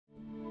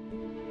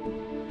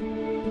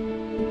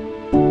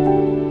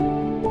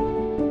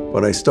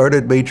When I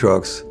started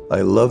Matrox,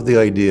 I loved the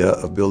idea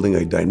of building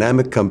a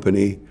dynamic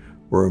company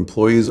where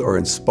employees are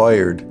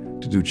inspired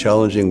to do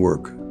challenging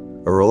work,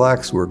 a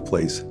relaxed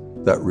workplace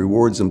that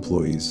rewards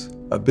employees,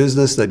 a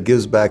business that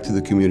gives back to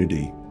the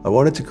community. I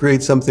wanted to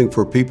create something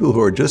for people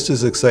who are just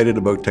as excited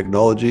about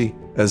technology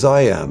as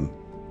I am.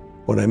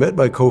 When I met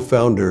my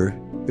co-founder,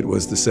 it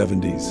was the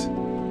 70s.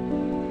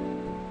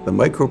 The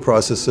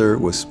microprocessor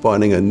was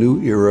spawning a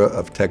new era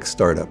of tech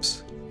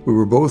startups. We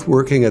were both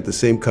working at the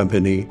same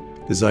company,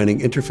 designing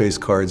interface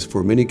cards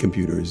for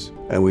mini-computers,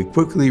 and we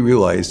quickly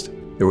realized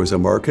there was a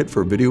market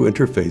for video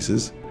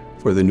interfaces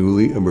for the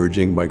newly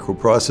emerging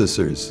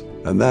microprocessors,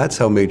 and that's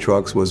how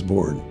Matrox was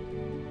born.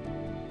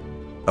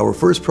 Our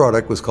first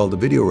product was called a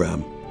video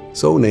RAM,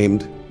 so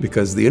named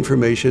because the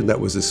information that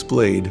was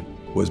displayed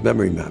was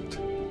memory mapped.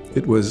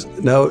 It was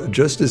now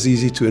just as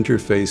easy to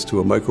interface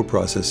to a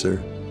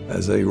microprocessor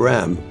as a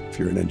RAM, if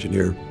you're an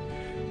engineer.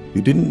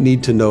 You didn't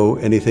need to know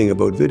anything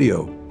about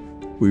video.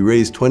 We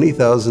raised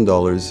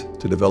 $20,000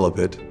 to develop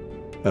it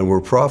and were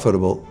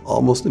profitable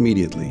almost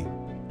immediately.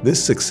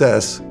 This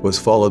success was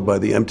followed by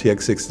the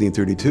MTX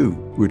 1632,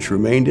 which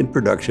remained in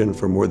production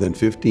for more than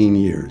 15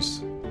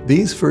 years.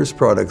 These first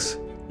products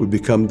would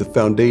become the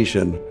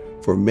foundation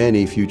for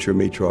many future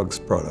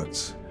Matrox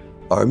products.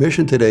 Our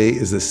mission today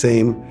is the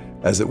same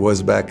as it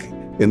was back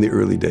in the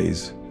early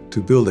days,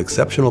 to build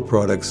exceptional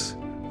products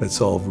that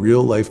solve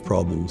real-life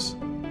problems.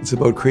 It's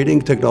about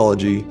creating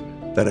technology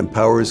that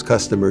empowers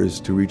customers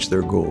to reach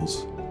their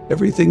goals.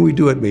 Everything we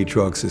do at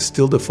Matrox is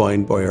still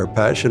defined by our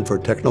passion for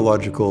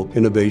technological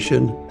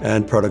innovation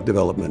and product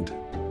development.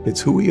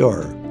 It's who we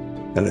are,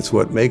 and it's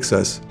what makes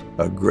us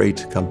a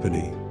great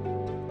company.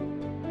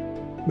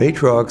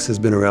 Matrox has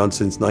been around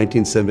since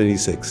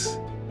 1976.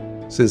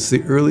 Since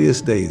the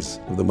earliest days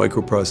of the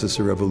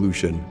microprocessor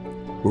revolution,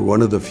 we're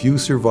one of the few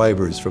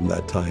survivors from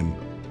that time.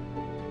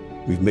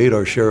 We've made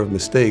our share of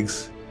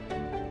mistakes,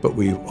 but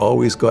we've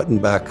always gotten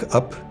back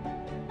up,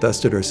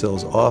 dusted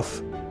ourselves off,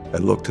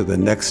 and looked to the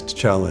next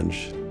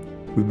challenge.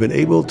 We've been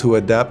able to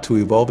adapt to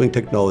evolving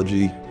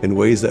technology in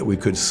ways that we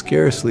could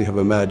scarcely have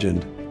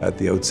imagined at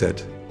the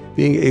outset.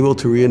 Being able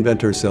to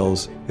reinvent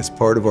ourselves is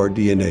part of our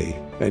DNA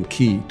and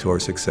key to our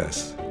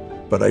success.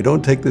 But I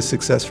don't take this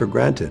success for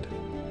granted,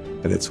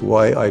 and it's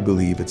why I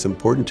believe it's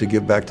important to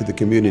give back to the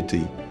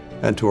community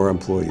and to our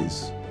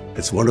employees.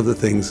 It's one of the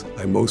things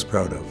I'm most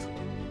proud of.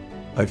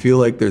 I feel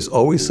like there's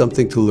always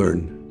something to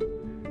learn.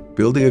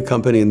 Building a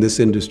company in this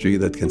industry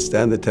that can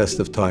stand the test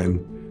of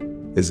time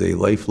is a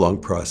lifelong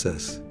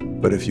process.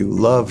 But if you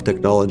love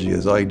technology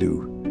as I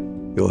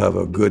do, you'll have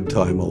a good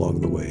time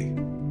along the way.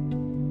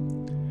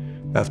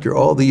 After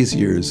all these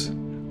years,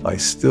 I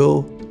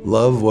still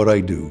love what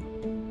I do.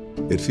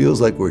 It feels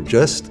like we're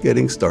just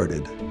getting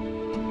started.